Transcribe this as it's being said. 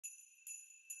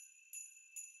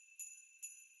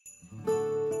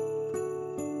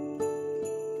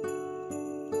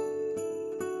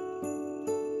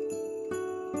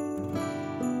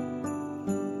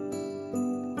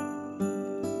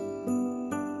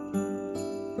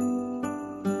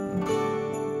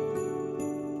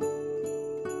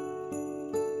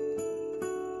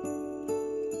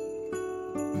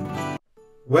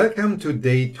Welcome to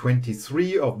day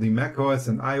 23 of the macOS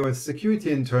and iOS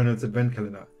Security Internals Advent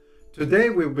Calendar. Today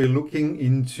we'll be looking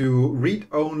into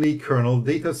read-only kernel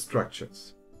data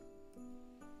structures.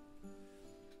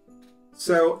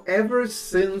 So ever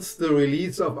since the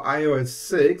release of iOS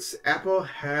 6, Apple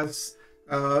has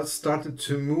started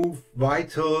to move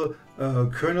vital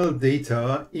kernel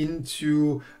data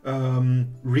into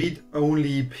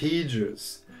read-only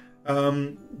pages.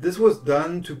 This was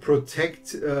done to protect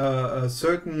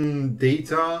certain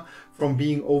data from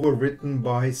being overwritten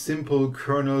by simple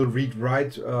kernel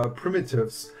read-write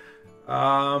primitives.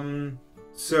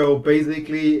 So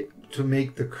basically to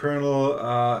make the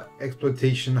kernel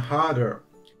exploitation harder.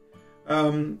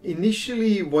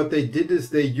 Initially what they did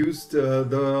is they used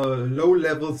the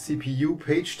low-level CPU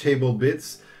page table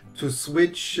bits to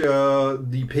switch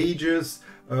the pages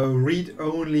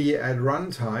read-only at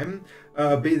runtime,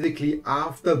 basically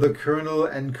after the kernel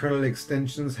and kernel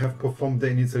extensions have performed the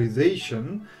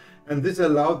initialization. And this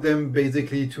allowed them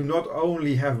basically to not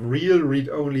only have real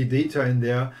read-only data in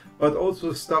there, but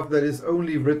also stuff that is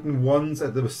only written once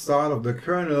at the start of the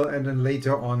kernel and then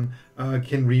later on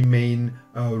can remain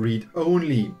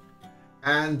read-only.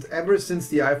 And ever since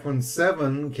the iPhone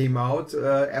 7 came out,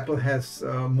 Apple has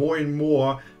more and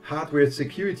more hardware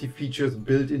security features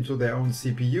built into their own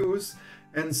CPUs.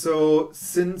 And so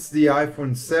since the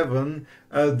iPhone 7,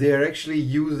 they're actually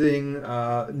using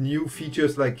new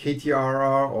features like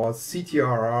KTRR or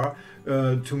CTRR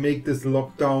to make this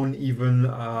lockdown even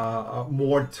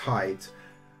more tight.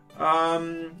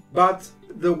 But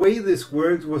the way this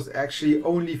worked was actually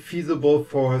only feasible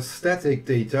for static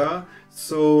data,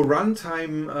 so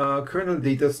runtime kernel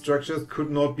data structures could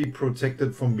not be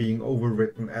protected from being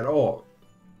overwritten at all.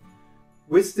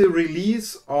 With the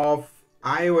release of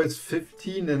iOS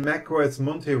 15 and macOS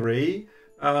Monterey,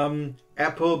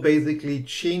 Apple basically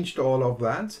changed all of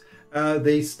that.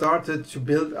 They started to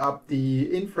build up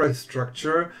the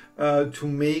infrastructure to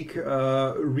make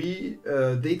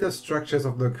data structures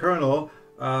of the kernel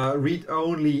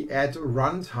read-only at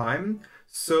runtime,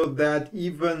 so that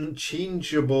even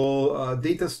changeable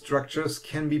data structures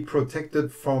can be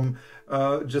protected from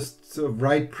just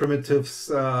write primitives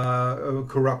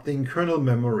corrupting kernel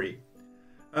memory.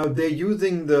 They're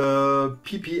using the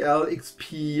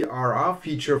PPL-XPRR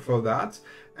feature for that.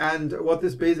 And what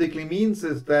this basically means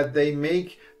is that they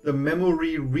make the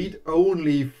memory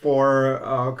read-only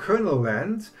for kernel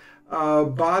land,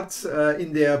 but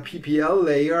in their PPL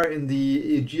layer in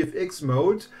the GFX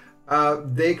mode,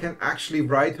 they can actually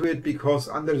write to it because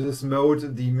under this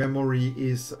mode the memory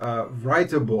is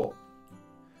writable.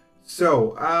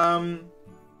 So,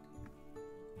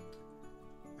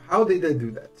 how did they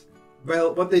do that?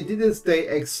 Well, what they did is they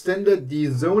extended the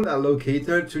zone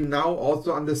allocator to now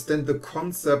also understand the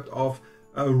concept of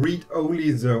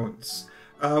read-only zones.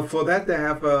 For that they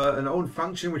have an own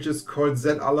function which is called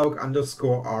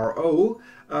zalloc_ro,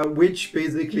 which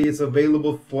basically is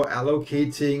available for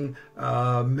allocating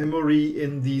memory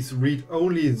in these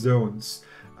read-only zones.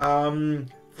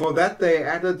 For that they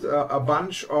added a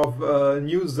bunch of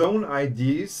new zone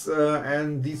IDs,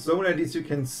 and these zone IDs you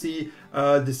can see,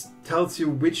 this tells you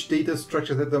which data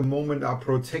structures at the moment are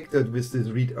protected with this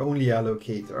read-only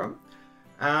allocator.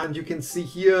 And you can see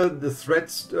here the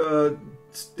threads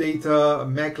data,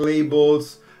 MAC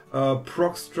labels,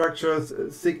 proc structures,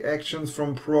 SIG actions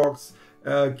from procs,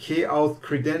 kauth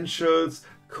credentials,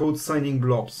 code signing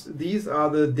blobs. These are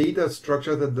the data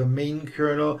structures that the main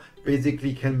kernel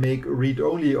basically can make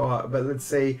read-only, or but let's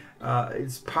say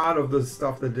it's part of the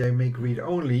stuff that they make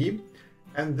read-only.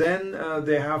 And then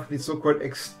they have the so-called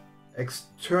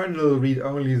external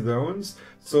read-only zones.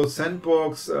 So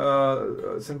sandbox,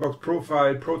 sandbox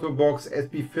profile, protobox,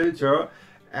 SB filter,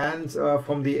 and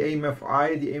from the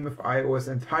AMFI OS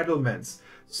entitlements.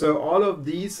 So all of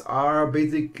these are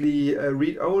basically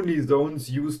read-only zones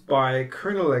used by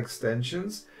kernel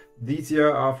extensions. These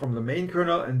here are from the main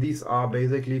kernel, and these are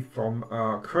basically from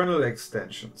kernel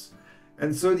extensions.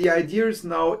 And so the idea is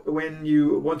now when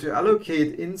you want to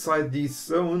allocate inside these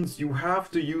zones, you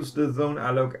have to use the zone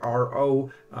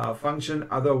alloc_ro function,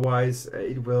 otherwise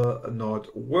it will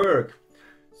not work.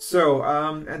 So,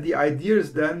 and the idea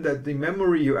is then that the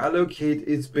memory you allocate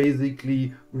is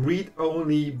basically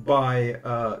read-only by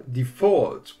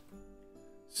default.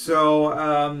 So,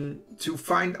 to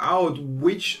find out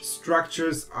which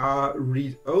structures are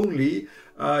read-only,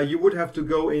 you would have to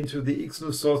go into the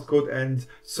XGNU source code and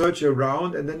search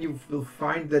around, and then you will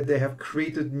find that they have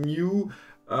created new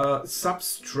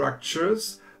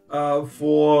substructures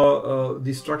for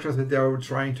the structures that they are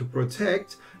trying to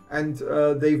protect. And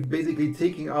they've basically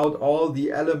taken out all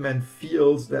the element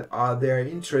fields that they're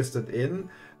interested in,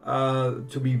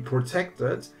 to be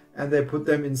protected, and they put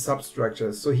them in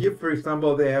substructures. So here, for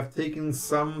example, they have taken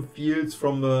some fields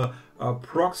from the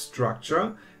proc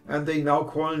structure, and they now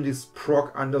call this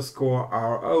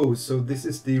proc_ro. So this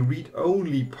is the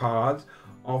read-only part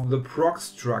of the proc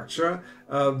structure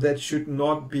that should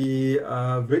not be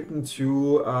written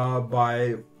to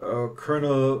by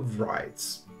kernel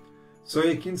writes. So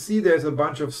you can see there's a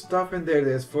bunch of stuff in there.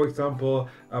 There's, for example,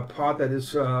 a part that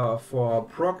is for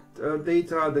proc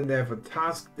data, then they have a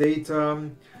task data,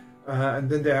 and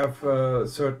then they have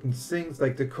certain things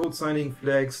like the code signing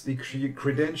flags, the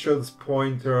credentials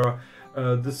pointer,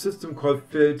 the system call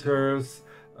filters,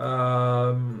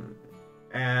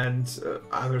 and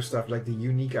other stuff like the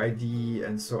unique ID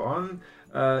and so on.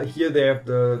 Here they have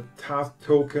the task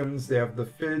tokens, they have the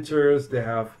filters, they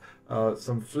have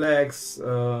some flags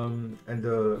and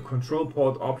the control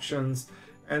port options,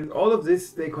 and all of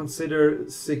this they consider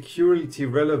security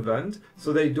relevant,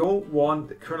 so they don't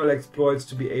want kernel exploits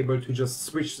to be able to just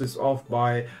switch this off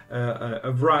by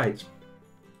a write.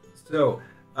 So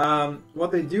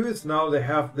what they do is now they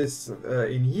have this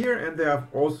in here, and they have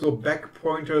also back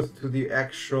pointers to the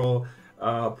actual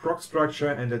proc structure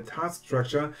and the task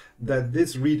structure that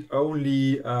this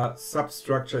read-only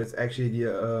substructure is actually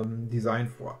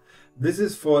designed for. This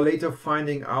is for later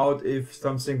finding out if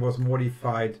something was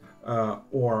modified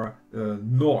or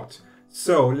not.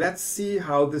 So let's see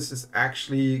how this is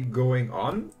actually going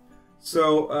on.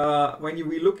 So when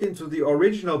we look into the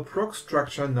original proc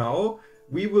structure now,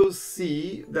 we will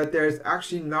see that there is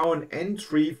actually now an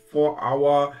entry for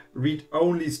our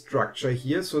read-only structure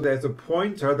here. So there's a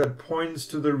pointer that points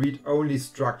to the read-only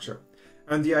structure.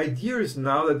 And the idea is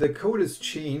now that the code is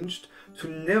changed to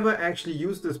never actually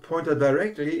use this pointer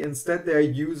directly. Instead, they're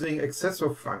using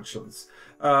accessor functions.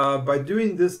 By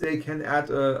doing this, they can add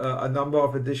a number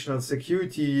of additional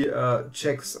security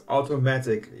checks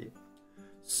automatically.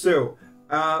 So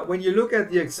when you look at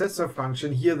the accessor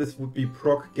function here, this would be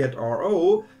proc get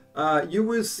ro, you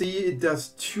will see it does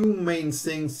two main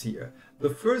things here. The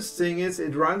first thing is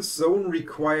it runs zone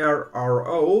require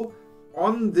ro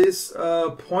on this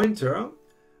pointer.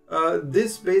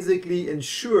 This basically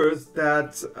ensures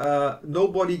that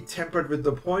nobody tampered with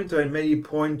the pointer and made it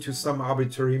point to some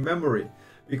arbitrary memory.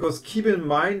 Because keep in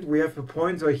mind, we have a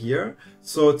pointer here,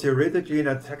 so theoretically an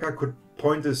attacker could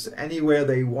point this anywhere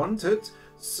they wanted.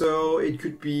 So it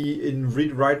could be in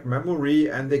read-write memory,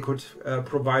 and they could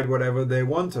provide whatever they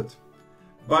wanted.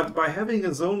 But by having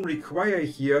a zone require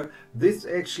here, this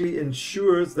actually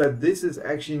ensures that this is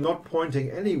actually not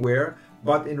pointing anywhere,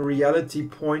 but in reality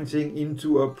pointing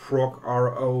into a proc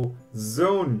ro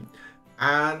zone.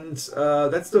 And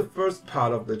that's the first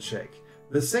part of the check.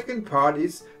 The second part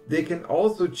is they can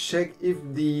also check if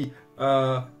the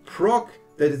proc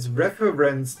that is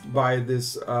referenced by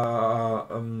this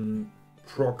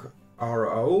proc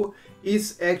ro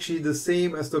is actually the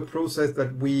same as the process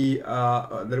that we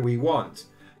want.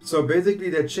 So basically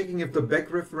they're checking if the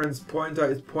back reference pointer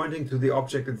is pointing to the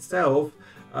object itself,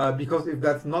 because if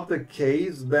that's not the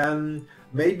case, then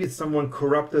maybe someone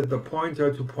corrupted the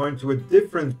pointer to point to a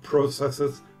different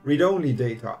process's read-only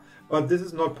data. But this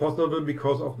is not possible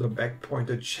because of the back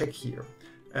pointer check here.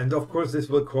 And of course this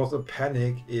will cause a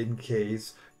panic in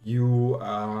case you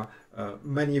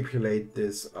manipulate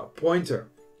this pointer.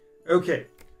 Okay,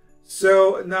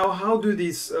 so now how do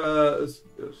these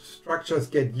structures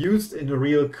get used in the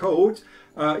real code?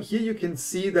 Here you can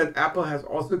see that Apple has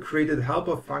also created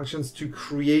helper functions to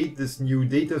create these new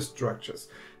data structures.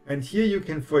 And here you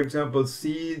can, for example,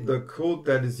 see the code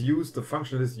that is used, the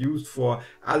function that is used for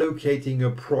allocating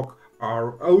a proc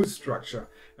ro structure.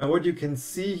 And what you can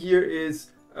see here is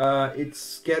it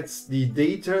gets the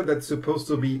data that's supposed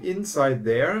to be inside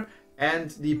there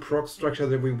and the proc structure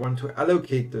that we want to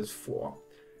allocate this for.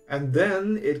 And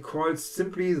then it calls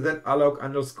simply that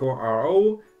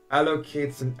alloc_ro,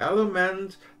 allocates an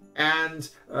element, and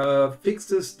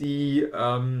fixes the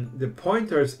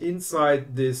pointers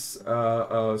inside this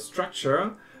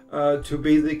structure to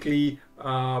basically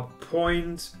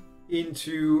point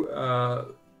into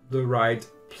the right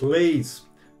place.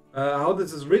 How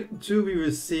this is written to, we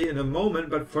will see in a moment,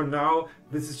 but for now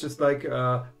this is just like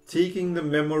taking the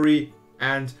memory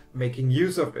and making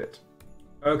use of it.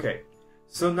 Okay,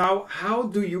 so now how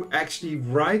do you actually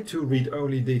write to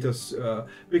read-only data?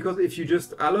 Because if you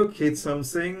just allocate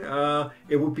something,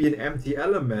 it would be an empty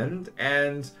element,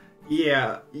 and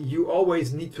yeah, you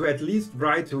always need to at least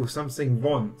write to something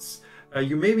once.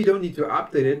 You maybe don't need to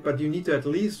update it, but you need to at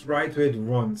least write to it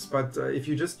once. But if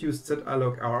you just use set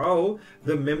alloc ro,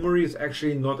 the memory is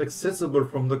actually not accessible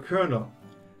from the kernel.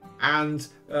 And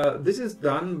this is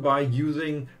done by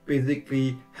using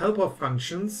basically helper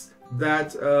functions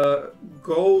that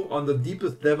go on the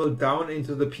deepest level down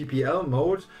into the PPL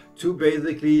mode to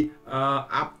basically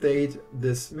update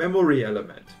this memory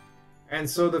element. And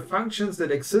so the functions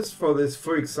that exist for this,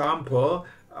 for example,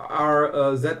 are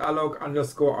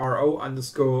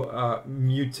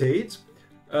zalloc_ro_mutate.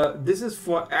 This is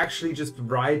for actually just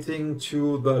writing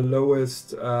to the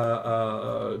lowest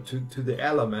to the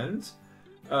element.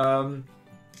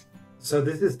 So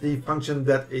this is the function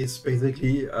that is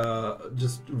basically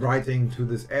just writing to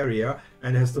this area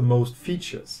and has the most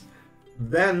features.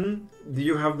 Then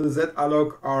you have the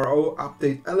zalloc_ro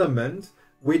update element,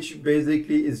 which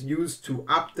basically is used to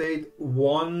update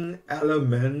one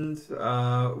element,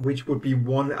 which would be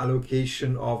one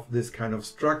allocation of this kind of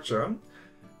structure.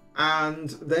 And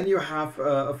then you have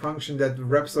a function that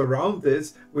wraps around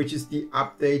this, which is the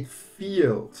update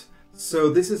field. So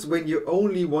this is when you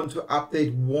only want to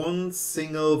update one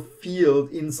single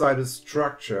field inside a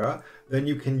structure, then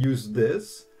you can use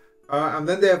this. And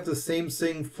then they have the same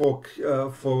thing for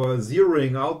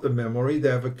zeroing out the memory. They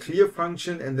have a clear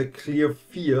function and a clear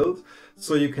field.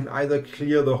 So you can either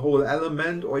clear the whole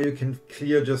element or you can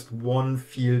clear just one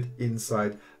field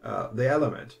inside the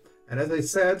element. And as I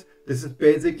said, this is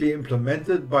basically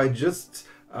implemented by just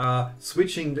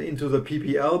switching into the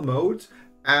PPL mode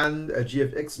and a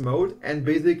GFX mode, and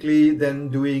basically then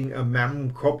doing a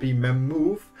mem copy mem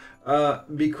move,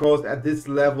 because at this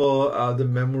level the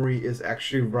memory is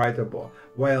actually writable,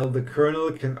 while the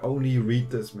kernel can only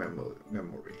read this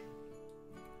memory.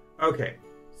 Okay,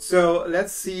 so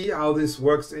let's see how this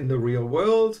works in the real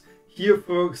world. Here,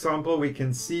 for example, we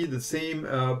can see the same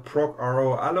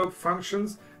proc_ro alloc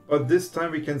functions, but this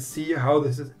time we can see how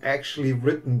this is actually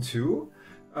written to.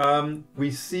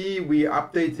 We see we're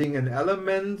updating an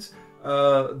element,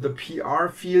 the PR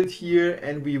field here,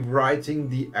 and we're writing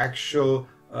the actual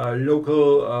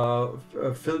local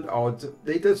filled out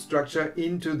data structure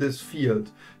into this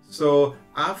field. So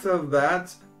after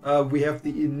that, we have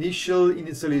the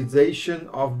initialization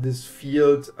of this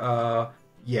field,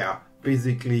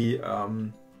 basically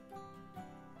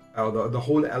the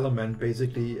whole element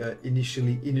basically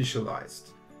initially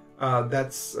initialized.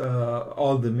 That's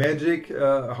all the magic,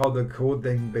 how the code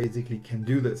then basically can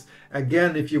do this.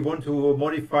 Again, if you want to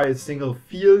modify a single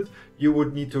field, you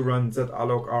would need to run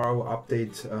zalloc_ro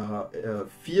update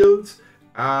field,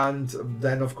 and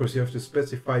then of course you have to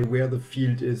specify where the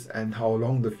field is and how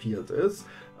long the field is.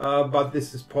 But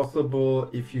this is possible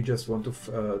if you just want to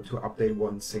update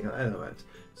one single element.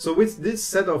 So with this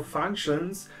set of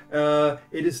functions, it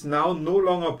is now no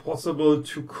longer possible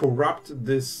to corrupt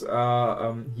this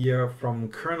here from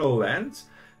kernel land.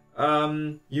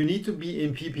 You need to be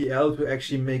in PPL to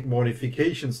actually make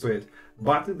modifications to it.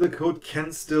 But the code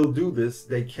can still do this.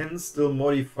 They can still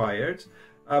modify it,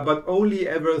 but only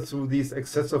ever through these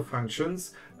accessor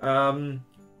functions, and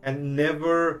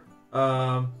never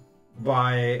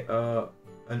by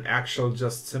an actual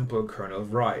just simple kernel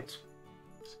write.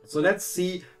 So let's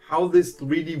see how this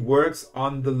really works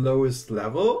on the lowest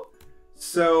level.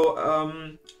 So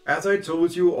as I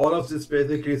told you, all of this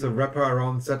basically is a wrapper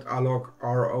around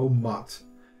zalloc_ro mod.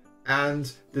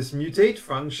 And this mutate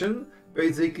function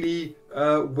basically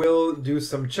will do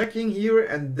some checking here,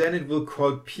 and then it will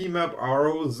call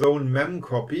pmap_ro zone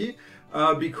memcopy,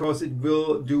 because it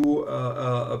will do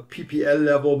a PPL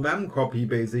level memcopy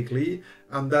basically,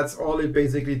 and that's all it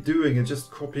basically doing. It's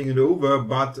just copying it over,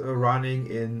 but running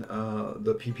in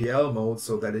the PPL mode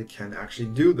so that it can actually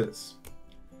do this.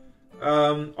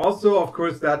 Also, of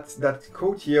course, that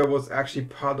code here was actually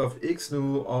part of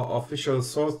XGNU official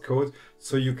source code,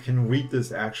 so you can read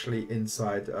this actually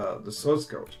inside the source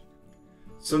code.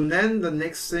 So then the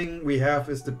next thing we have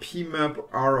is the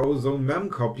pmap_ro zone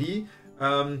memcopy.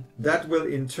 That will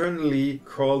internally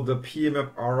call the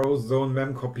pmap_ro zone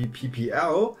memcopy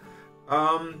PPL,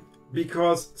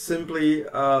 because simply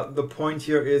the point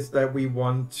here is that we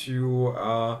want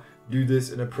to do this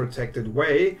in a protected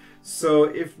way. So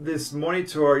if this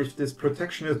monitor, if this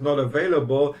protection is not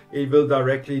available, it will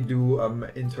directly do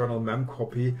internal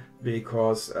memcopy,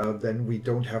 because then we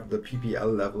don't have the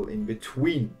PPL level in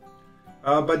between.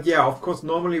 But yeah, of course,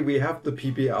 normally we have the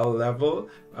PPL level.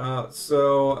 The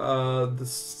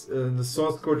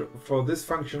source code for this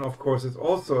function, of course, is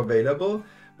also available.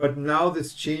 But now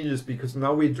this changes, because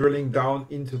now we're drilling down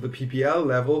into the PPL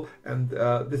level, and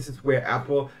this is where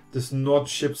Apple does not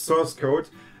ship source code.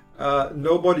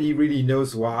 Nobody really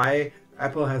knows why.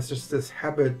 Apple has just this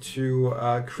habit to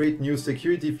create new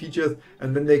security features,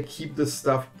 and then they keep this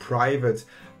stuff private.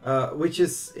 which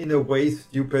is in a way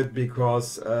stupid,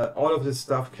 because all of this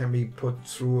stuff can be put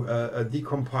through a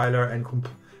decompiler and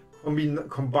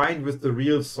combined with the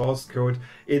real source code.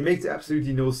 It makes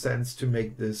absolutely no sense to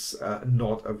make this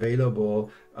not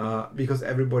available, because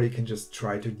everybody can just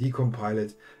try to decompile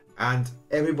it, and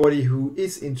everybody who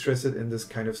is interested in this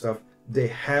kind of stuff, they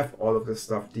have all of this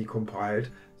stuff decompiled,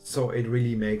 so it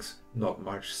really makes not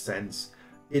much sense.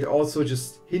 It also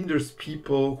just hinders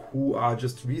people who are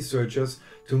just researchers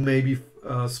to maybe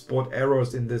spot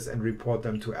errors in this and report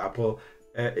them to Apple.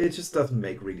 It just doesn't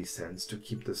make really sense to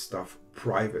keep this stuff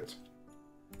private.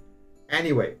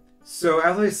 Anyway, so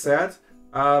as I said,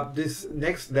 this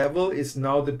next level is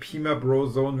now the pmap row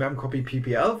zone memcopy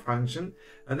ppl function,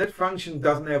 and that function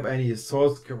doesn't have any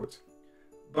source code.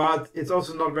 But it's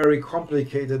also not very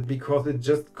complicated, because it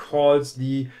just calls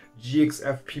the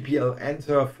gxf ppl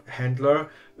enter handler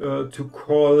to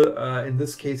call, in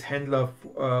this case, handler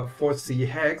 4c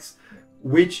hex,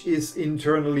 which is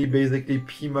internally basically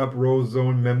pmap row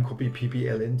zone memcopy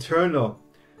ppl internal.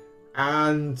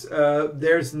 And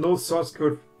there's no source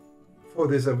code for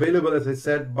this available, as I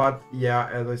said, but yeah,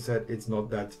 as I said, it's not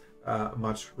that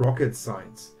much rocket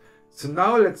science. So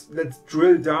now let's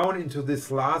drill down into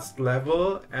this last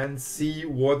level and see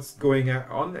what's going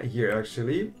on here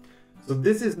actually. So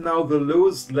this is now the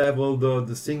lowest level,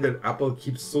 the thing that Apple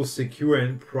keeps so secure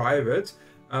and private,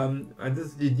 and this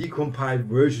is the decompiled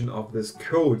version of this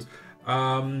code.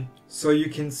 So you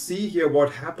can see here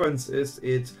what happens is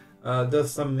it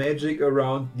does some magic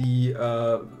around the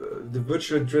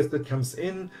virtual address that comes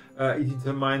in. It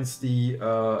determines the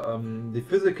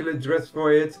physical address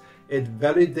for it. It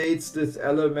validates this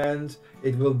element.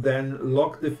 It will then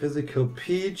lock the physical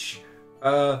page,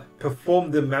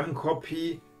 perform the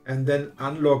memcopy, and then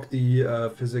unlock the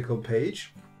physical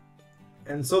page.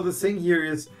 And so the thing here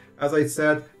is, as I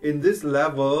said, in this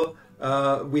level,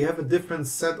 we have a different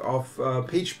set of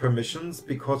page permissions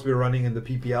because we're running in the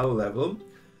PPL level.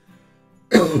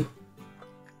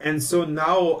 And so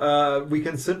now we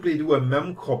can simply do a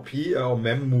memcopy or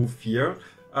memmove here.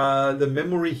 The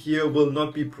memory here will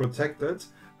not be protected.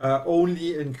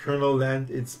 Only in kernel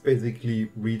land, it's basically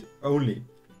read-only.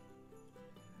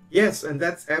 Yes, and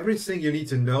that's everything you need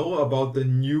to know about the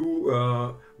new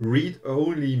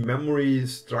read-only memory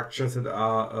structures that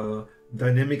are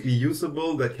dynamically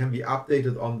usable, that can be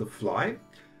updated on the fly.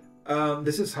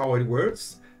 This is how it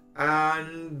works.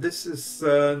 And this is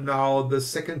now the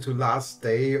second to last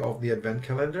day of the Advent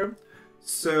calendar.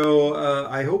 So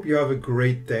I hope you have a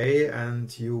great day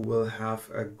and you will have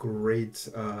a great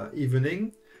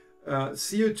evening.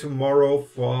 See you tomorrow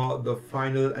for the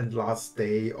final and last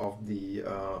day of the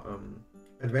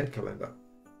Advent calendar.